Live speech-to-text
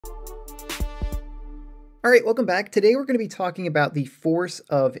All right, welcome back. Today we're going to be talking about the force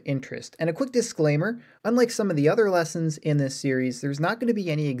of interest. And a quick disclaimer, unlike some of the other lessons in this series, there's not going to be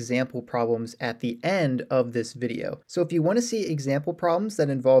any example problems at the end of this video. So if you want to see example problems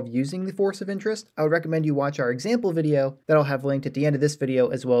that involve using the force of interest, I would recommend you watch our example video that I'll have linked at the end of this video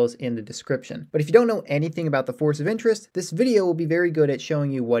as well as in the description. But if you don't know anything about the force of interest, this video will be very good at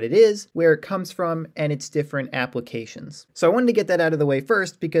showing you what it is, where it comes from, and its different applications. So I wanted to get that out of the way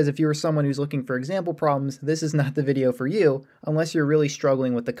first, because if you're someone who's looking for example problems, this is not the video for you unless you're really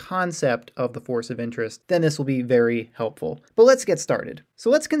struggling with the concept of the force of interest. Then this will be very helpful. But let's get started. So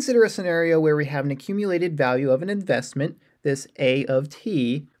let's consider a scenario where we have an accumulated value of an investment, this A of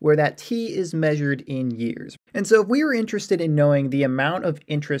t, where that t is measured in years. And so if we were interested in knowing the amount of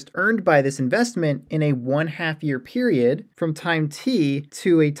interest earned by this investment in a 1/2 year period from time t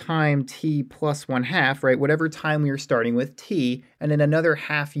to a time t plus 1/2, right, whatever time we are starting with, t, and in another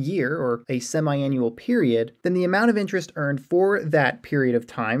half year or a semi-annual period, then the amount of interest earned for that period of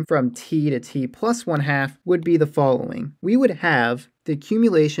time from t to t plus 1/2 would be the following. We would have the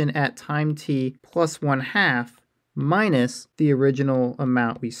accumulation at time t plus 1/2 minus the original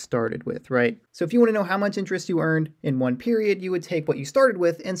amount we started with, right? So if you want to know how much interest you earned in one period, you would take what you started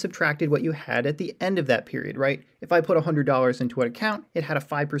with and subtracted what you had at the end of that period, right? If I put $100 into an account, it had a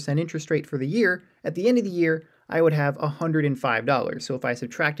 5% interest rate for the year. At the end of the year, I would have $105. So if I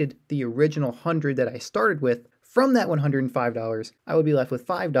subtracted the original 100 that I started with from that $105, I would be left with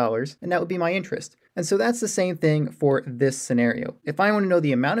 $5, and that would be my interest. And so that's the same thing for this scenario. If I want to know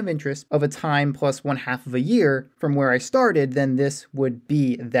the amount of interest of a time plus 1/2 of a year from where I started, then this would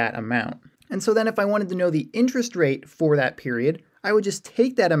be that amount. And so then if I wanted to know the interest rate for that period, I would just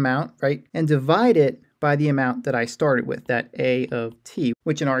take that amount, right, and divide it by the amount that I started with, that A of t,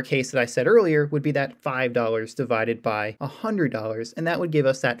 which in our case that I said earlier would be that $5 divided by $100, and that would give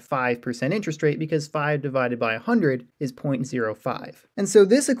us that 5% interest rate because 5 divided by 100 is 0.05. And so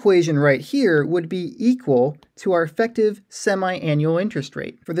this equation right here would be equal to our effective semi-annual interest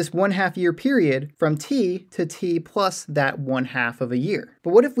rate for this 1/2 year period from t to t plus that 1/2 of a year.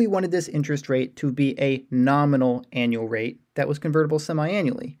 But what if we wanted this interest rate to be a nominal annual rate that was convertible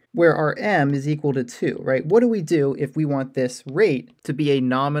semi-annually, where our m is equal to 2, right? What do we do if we want this rate to be a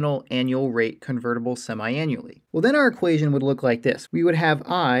nominal annual rate convertible semi-annually? Well, then our equation would look like this. We would have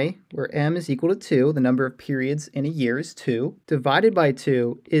I, where m is equal to 2, the number of periods in a year is 2, divided by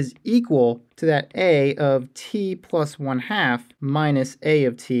 2 is equal to that A of t plus 1/2 minus A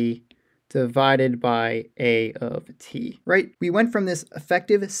of t divided by A of t, right? We went from this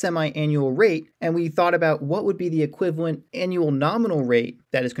effective semi-annual rate and we thought about what would be the equivalent annual nominal rate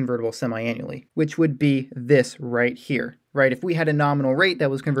that is convertible semi-annually, which would be this right here, right? If we had a nominal rate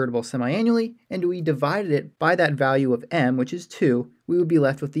that was convertible semi-annually and we divided it by that value of m, which is 2, we would be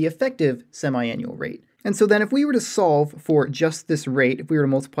left with the effective semi-annual rate. And so then if we were to solve for just this rate, if we were to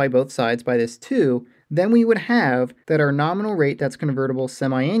multiply both sides by this 2, then we would have that our nominal rate that's convertible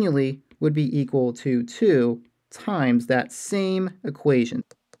semi-annually would be equal to 2 times that same equation.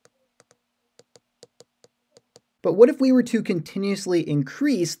 But what if we were to continuously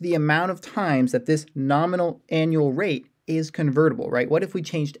increase the amount of times that this nominal annual rate is convertible, right? What if we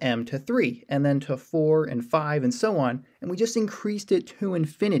changed m to 3 and then to 4 and 5 and so on, and we just increased it to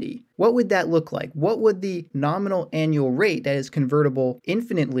infinity? What would that look like? What would the nominal annual rate that is convertible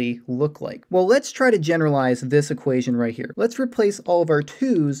infinitely look like? Well, let's try to generalize this equation right here. Let's replace all of our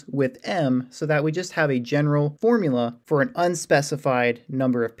 2's with m so that we just have a general formula for an unspecified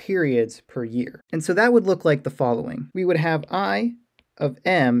number of periods per year. And so that would look like the following. We would have I of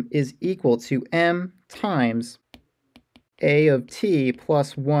m is equal to m times A of t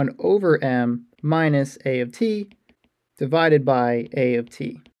plus 1 over m minus A of t divided by A of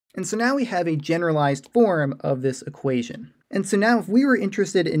t. And so now we have a generalized form of this equation. And so now if we were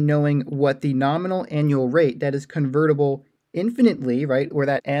interested in knowing what the nominal annual rate that is convertible infinitely, right, where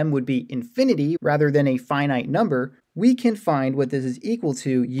that m would be infinity rather than a finite number, we can find what this is equal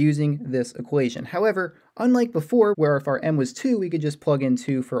to using this equation. However, unlike before, where if our m was 2, we could just plug in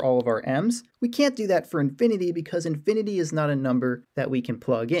 2 for all of our m's, we can't do that for infinity because infinity is not a number that we can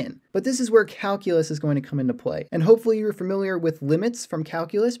plug in. But this is where calculus is going to come into play. And hopefully you're familiar with limits from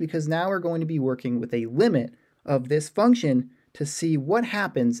calculus, because now we're going to be working with a limit of this function to see what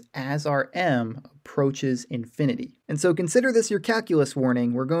happens as our m approaches infinity. And so consider this your calculus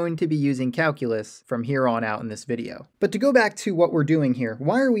warning. We're going to be using calculus from here on out in this video. But to go back to what we're doing here,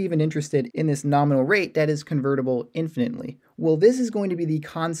 why are we even interested in this nominal rate that is convertible infinitely? Well, this is going to be the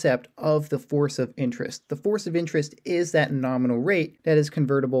concept of the force of interest. The force of interest is that nominal rate that is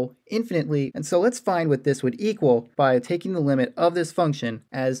convertible infinitely. And so let's find what this would equal by taking the limit of this function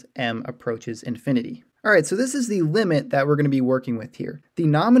as m approaches infinity. All right, so this is the limit that we're going to be working with here. The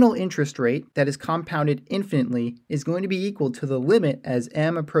nominal interest rate that is compounded infinitely is going to be equal to the limit as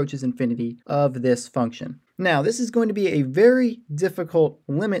m approaches infinity of this function. Now, this is going to be a very difficult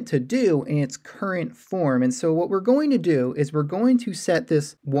limit to do in its current form, and so what we're going to do is we're going to set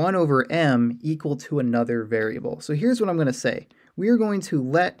this 1 over m equal to another variable. So here's what I'm going to say. We are going to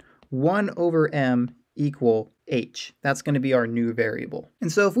let 1 over m equal h. That's going to be our new variable. And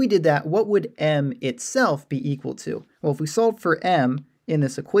so if we did that, what would m itself be equal to? Well, if we solved for m in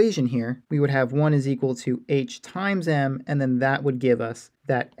this equation here, we would have 1 is equal to h times m, and then that would give us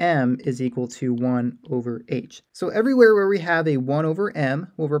that m is equal to 1 over h. So everywhere where we have a 1 over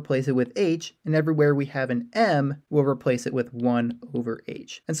m, we'll replace it with h, and everywhere we have an m, we'll replace it with 1 over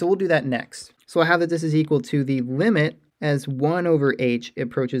h. And so we'll do that next. So I have that this is equal to the limit as 1 over h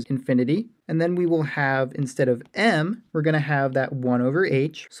approaches infinity, and then we will have, instead of m, we're going to have that 1 over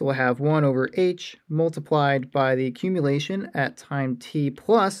h. So we'll have 1 over h multiplied by the accumulation at time t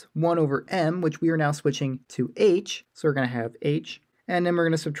plus 1 over m, which we are now switching to h. So we're going to have h, and then we're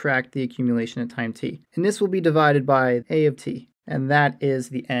going to subtract the accumulation at time t. And this will be divided by a of t, and that is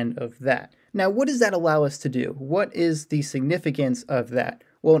the end of that. Now, what does that allow us to do? What is the significance of that?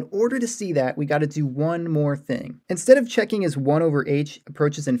 Well, in order to see that, we got to do one more thing. Instead of checking as 1 over h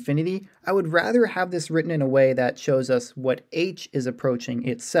approaches infinity, I would rather have this written in a way that shows us what h is approaching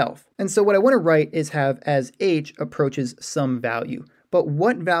itself. And so what I want to write is have as h approaches some value. But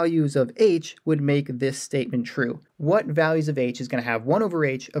what values of h would make this statement true? What values of h is going to have 1 over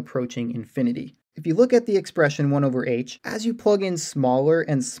h approaching infinity? If you look at the expression 1 over h, as you plug in smaller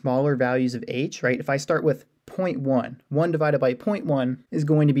and smaller values of h, right? If I start with 0.1, 1 divided by 0.1 is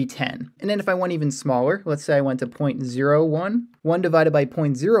going to be 10. And then if I went even smaller, let's say I went to 0.01, 1 divided by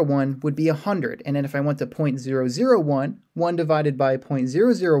 0.01 would be 100. And then if I went to 0.001, 1 divided by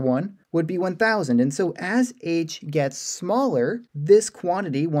 0.001 would be 1000. And so as h gets smaller, this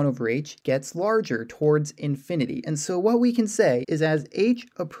quantity, 1 over h, gets larger towards infinity. And so what we can say is as h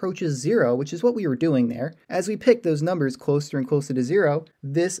approaches 0, which is what we were doing there, as we pick those numbers closer and closer to 0,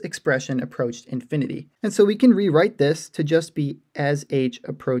 this expression approached infinity. And so we can rewrite this to just be as h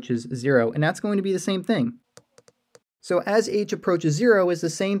approaches 0, and that's going to be the same thing. So as h approaches 0 is the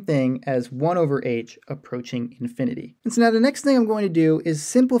same thing as 1 over h approaching infinity. And so now the next thing I'm going to do is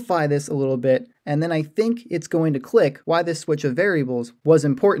simplify this a little bit, and then I think it's going to click why this switch of variables was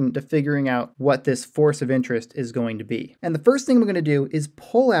important to figuring out what this force of interest is going to be. And the first thing I'm going to do is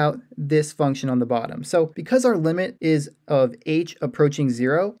pull out this function on the bottom. So because our limit is of h approaching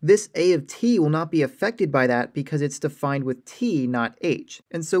 0, this a of t will not be affected by that because it's defined with t, not h.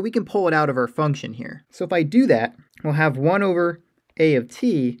 And so we can pull it out of our function here. So if I do that, we'll have 1 over a of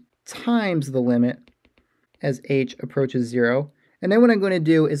t times the limit as h approaches 0. And then what I'm going to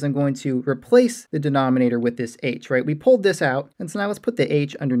do is I'm going to replace the denominator with this h, right? We pulled this out, and so now let's put the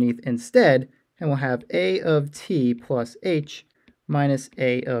h underneath instead, and we'll have a of t plus h minus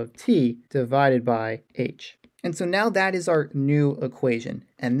a of t divided by h. And so now that is our new equation,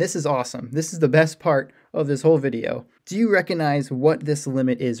 and this is awesome. This is the best part of this whole video. Do you recognize what this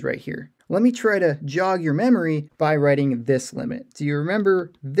limit is right here? Let me try to jog your memory by writing this limit. Do you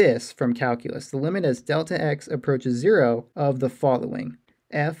remember this from calculus? The limit as delta x approaches 0 of the following: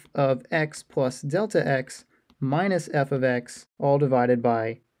 f of x plus delta x minus f of x all divided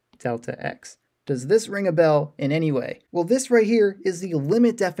by delta x. Does this ring a bell in any way? Well, this right here is the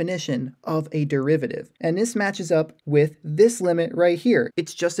limit definition of a derivative, and this matches up with this limit right here.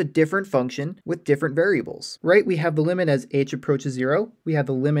 It's just a different function with different variables, right? We have the limit as h approaches 0, we have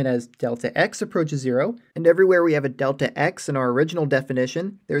the limit as delta x approaches 0, and everywhere we have a delta x in our original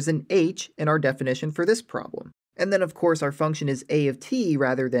definition, there's an h in our definition for this problem. And then, of course, our function is a of t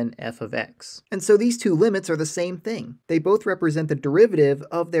rather than f of x. And so these two limits are the same thing. They both represent the derivative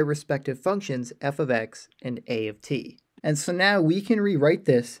of their respective functions, f of x and a of t. And so now we can rewrite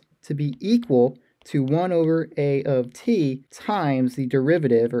this to be equal to 1 over a of t times the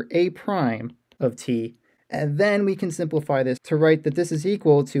derivative, or a prime, of t. And then we can simplify this to write that this is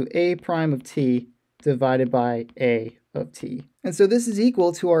equal to a prime of t divided by a of t. And so this is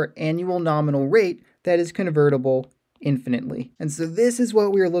equal to our annual nominal rate that is convertible infinitely. And so this is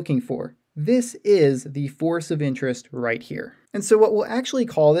what we are looking for. This is the force of interest right here. And so what we'll actually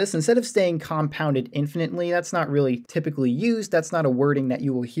call this, instead of saying compounded infinitely, that's not really typically used, that's not a wording that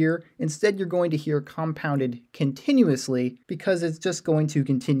you will hear. Instead, you're going to hear compounded continuously because it's just going to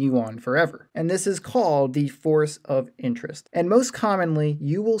continue on forever. And this is called the force of interest. And most commonly,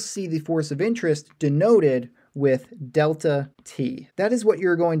 you will see the force of interest denoted with delta t. That is what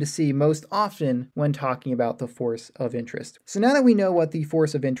you're going to see most often when talking about the force of interest. So now that we know what the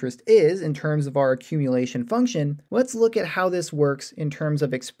force of interest is in terms of our accumulation function, let's look at how this works in terms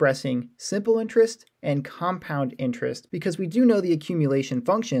of expressing simple interest and compound interest, because we do know the accumulation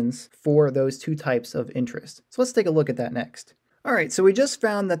functions for those two types of interest. So let's take a look at that next. All right, so we just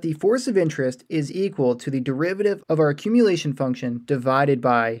found that the force of interest is equal to the derivative of our accumulation function divided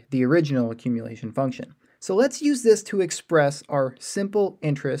by the original accumulation function. So let's use this to express our simple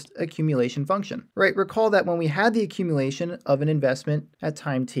interest accumulation function. Right, recall that when we had the accumulation of an investment at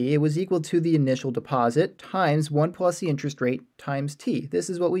time t, it was equal to the initial deposit times 1 plus the interest rate times t. This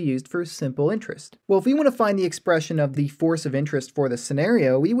is what we used for simple interest. Well, if we want to find the expression of the force of interest for the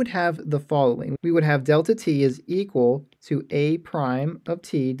scenario, we would have the following. We would have delta t is equal to a prime of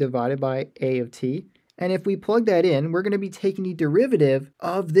t divided by a of t. And if we plug that in, we're going to be taking the derivative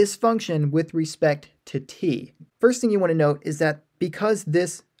of this function with respect to t. First thing you want to note is that because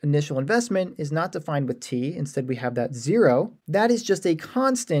this initial investment is not defined with t, instead we have that 0, that is just a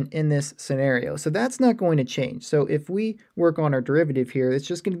constant in this scenario. So that's not going to change. So if we work on our derivative here, it's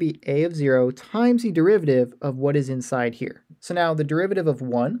just going to be a of 0 times the derivative of what is inside here. So now the derivative of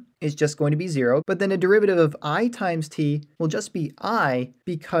 1 is just going to be 0, but then the derivative of I times t will just be I,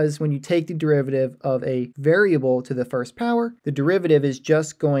 because when you take the derivative of a variable to the first power, the derivative is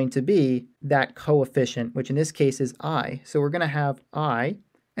just going to be that coefficient, which in this case is I. So we're going to have I,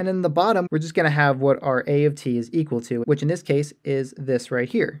 and in the bottom, we're just going to have what our a of t is equal to, which in this case is this right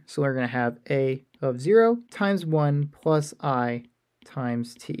here. So we're going to have a of 0 times 1 plus I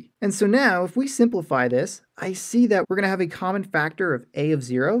times t. And so now if we simplify this, I see that we're going to have a common factor of a of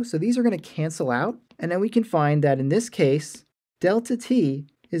 0. So these are going to cancel out. And then we can find that in this case, delta t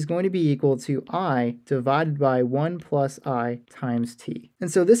is going to be equal to I divided by 1 plus I times t.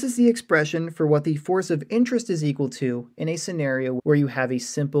 And so this is the expression for what the force of interest is equal to in a scenario where you have a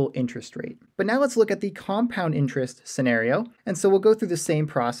simple interest rate. But now let's look at the compound interest scenario. And so we'll go through the same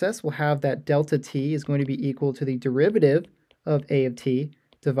process. We'll have that delta t is going to be equal to the derivative of a of t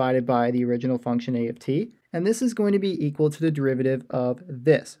divided by the original function a of t. And this is going to be equal to the derivative of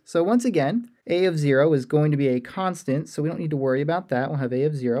this. So once again, a of 0 is going to be a constant, so we don't need to worry about that. We'll have a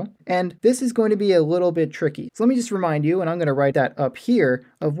of 0. And this is going to be a little bit tricky. So let me just remind you, and I'm going to write that up here,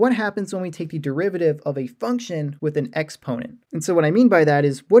 of what happens when we take the derivative of a function with an exponent. And so what I mean by that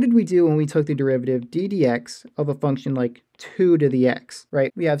is, what did we do when we took the derivative d dx of a function like 2 to the x,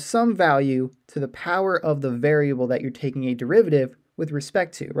 right? We have some value to the power of the variable that you're taking a derivative with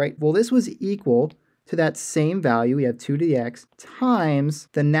respect to, right? Well, this was equal to that same value, we have 2 to the x, times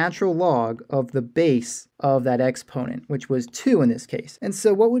the natural log of the base of that exponent, which was 2 in this case. And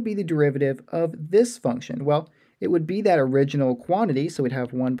so what would be the derivative of this function? Well, it would be that original quantity, so we'd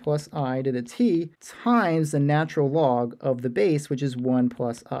have 1 plus I to the t, times the natural log of the base, which is 1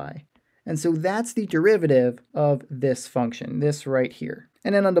 plus I. And so that's the derivative of this function, this right here.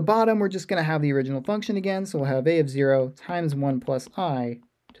 And then on the bottom, we're just going to have the original function again, so we'll have a of 0 times 1 plus I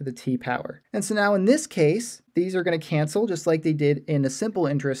to the t power. And so now in this case, these are going to cancel just like they did in the simple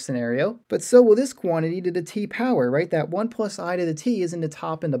interest scenario, but so will this quantity to the t power, right? That 1 plus I to the t is in the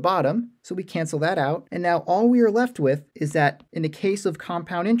top and the bottom, so we cancel that out. And now all we are left with is that in the case of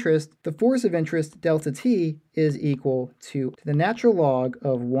compound interest, the force of interest delta t is equal to the natural log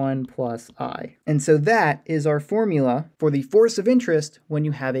of 1 plus I. And so that is our formula for the force of interest when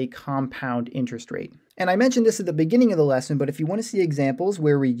you have a compound interest rate. And I mentioned this at the beginning of the lesson, but if you want to see examples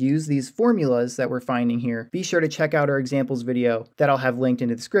where we use these formulas that we're finding here, be sure to check out our examples video that I'll have linked in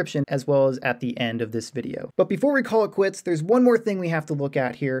the description as well as at the end of this video. But before we call it quits, there's one more thing we have to look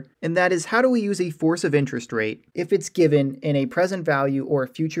at here, and that is how do we use a force of interest rate if it's given in a present value or a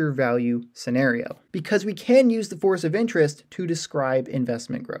future value scenario? Because we can use the force of interest to describe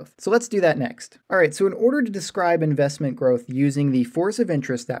investment growth. So let's do that next. All right, so in order to describe investment growth using the force of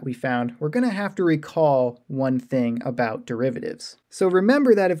interest that we found, we're going to have to recall one thing about derivatives. So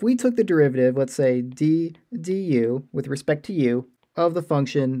remember that if we took the derivative, let's say d du with respect to u, of the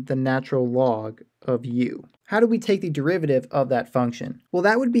function the natural log of u. How do we take the derivative of that function? Well,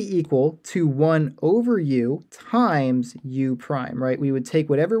 that would be equal to 1 over u times u prime, right? We would take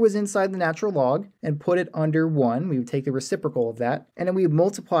whatever was inside the natural log and put it under 1. We would take the reciprocal of that, and then we would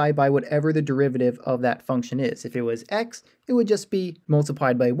multiply by whatever the derivative of that function is. If it was x, it would just be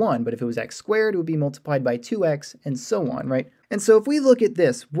multiplied by 1, but if it was x squared, it would be multiplied by 2x, and so on, right? And so if we look at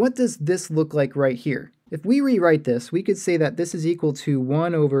this, what does this look like right here? If we rewrite this, we could say that this is equal to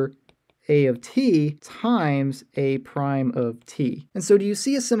 1 over A of t times A prime of t. And so do you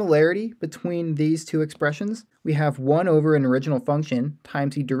see a similarity between these two expressions? We have 1 over an original function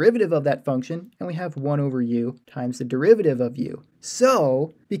times the derivative of that function, and we have 1 over u times the derivative of u.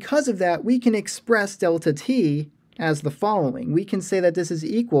 So, because of that, we can express delta t as the following. We can say that this is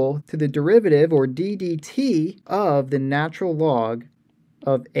equal to the derivative, or d dt, of the natural log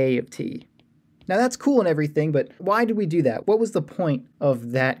of A of t. Now that's cool and everything, but why did we do that? What was the point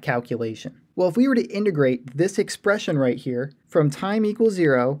of that calculation? Well, if we were to integrate this expression right here from time equals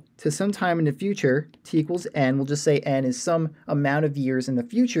 0 to some time in the future, t equals n, we'll just say n is some amount of years in the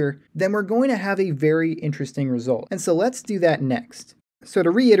future, then we're going to have a very interesting result. And so let's do that next. So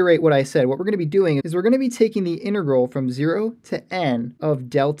to reiterate what I said, what we're going to be doing is we're going to be taking the integral from 0 to n of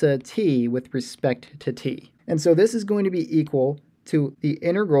delta t with respect to t. And so this is going to be equal to the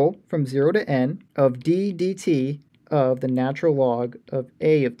integral from 0 to n of d dt of the natural log of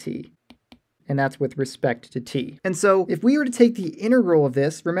A of t. And that's with respect to t. And so if we were to take the integral of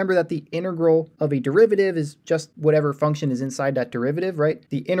this, remember that the integral of a derivative is just whatever function is inside that derivative, right?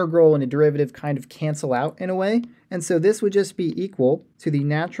 The integral and a derivative kind of cancel out in a way. And so this would just be equal to the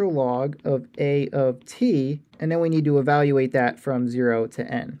natural log of A of t, and then we need to evaluate that from 0 to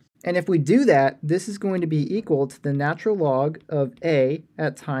n. And if we do that, this is going to be equal to the natural log of A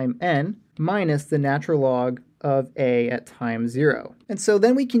at time n minus the natural log of A at time 0. And so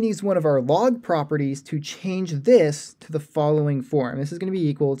then we can use one of our log properties to change this to the following form. This is going to be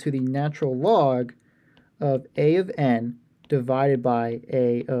equal to the natural log of A of n divided by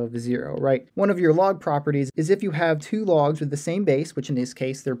A of 0, right? One of your log properties is if you have two logs with the same base, which in this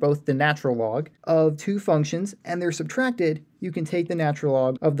case, they're both the natural log of two functions, and they're subtracted, you can take the natural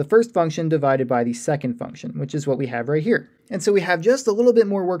log of the first function divided by the second function, which is what we have right here. And so we have just a little bit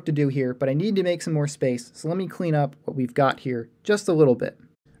more work to do here, but I need to make some more space, so let me clean up what we've got here just a little bit.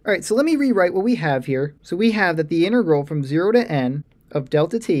 All right, so let me rewrite what we have here. So we have that the integral from 0 to n of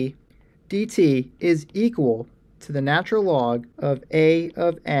delta t dt is equal to the natural log of A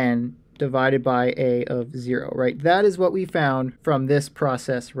of n divided by A of 0, right? That is what we found from this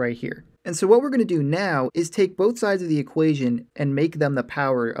process right here. And so what we're going to do now is take both sides of the equation and make them the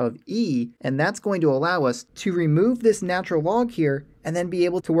power of e, and that's going to allow us to remove this natural log here and then be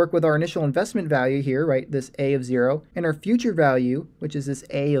able to work with our initial investment value here, right, this A of 0, and our future value, which is this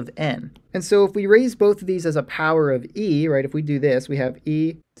A of n. And so if we raise both of these as a power of e, right, if we do this, we have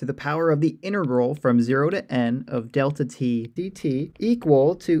e to the power of the integral from 0 to n of delta t dt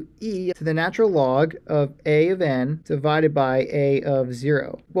equal to e to the natural log of A of n divided by A of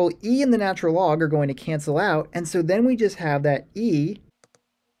 0. Well, e and the natural log are going to cancel out, and so then we just have that e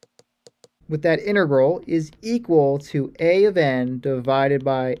with that integral is equal to A of n divided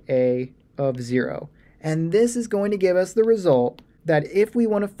by A of 0. And this is going to give us the result that if we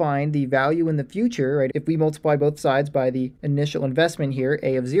want to find the value in the future, right, if we multiply both sides by the initial investment here,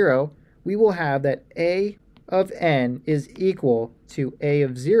 A of 0, we will have that A of n is equal to A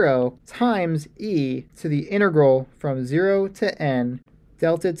of 0 times e to the integral from 0 to n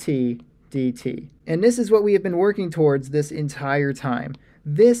delta t dt. And this is what we have been working towards this entire time.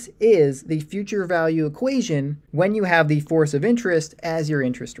 This is the future value equation when you have the force of interest as your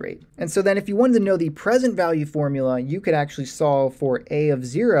interest rate. And so then if you wanted to know the present value formula, you could actually solve for A of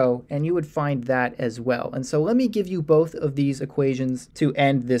 0 and you would find that as well. And so let me give you both of these equations to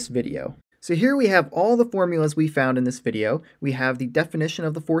end this video. So here we have all the formulas we found in this video. We have the definition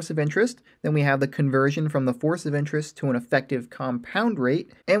of the force of interest, then we have the conversion from the force of interest to an effective compound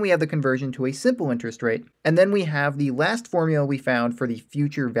rate, and we have the conversion to a simple interest rate. And then we have the last formula we found for the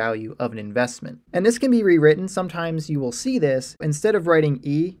future value of an investment. And this can be rewritten. Sometimes you will see this. Instead of writing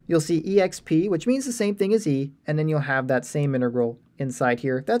e, you'll see exp, which means the same thing as e, and then you'll have that same integral inside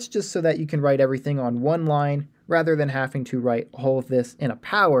here. That's just so that you can write everything on one line rather than having to write all of this in a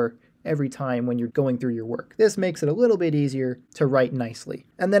power every time when you're going through your work. This makes it a little bit easier to write nicely.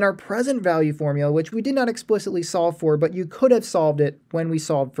 And then our present value formula, which we did not explicitly solve for, but you could have solved it when we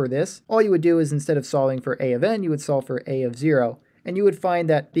solved for this. All you would do is instead of solving for A of n, you would solve for A of 0. And you would find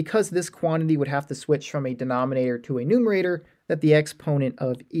that because this quantity would have to switch from a denominator to a numerator, that the exponent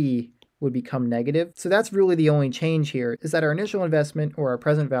of e would become negative. So that's really the only change here, is that our initial investment, or our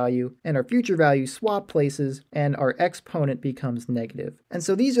present value, and our future value swap places, and our exponent becomes negative. And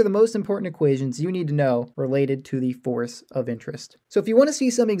so these are the most important equations you need to know related to the force of interest. So if you want to see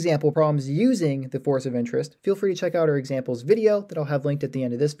some example problems using the force of interest, feel free to check out our examples video that I'll have linked at the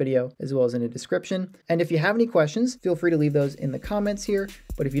end of this video, as well as in the description. And if you have any questions, feel free to leave those in the comments here.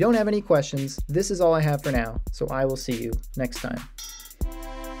 But if you don't have any questions, this is all I have for now, so I will see you next time.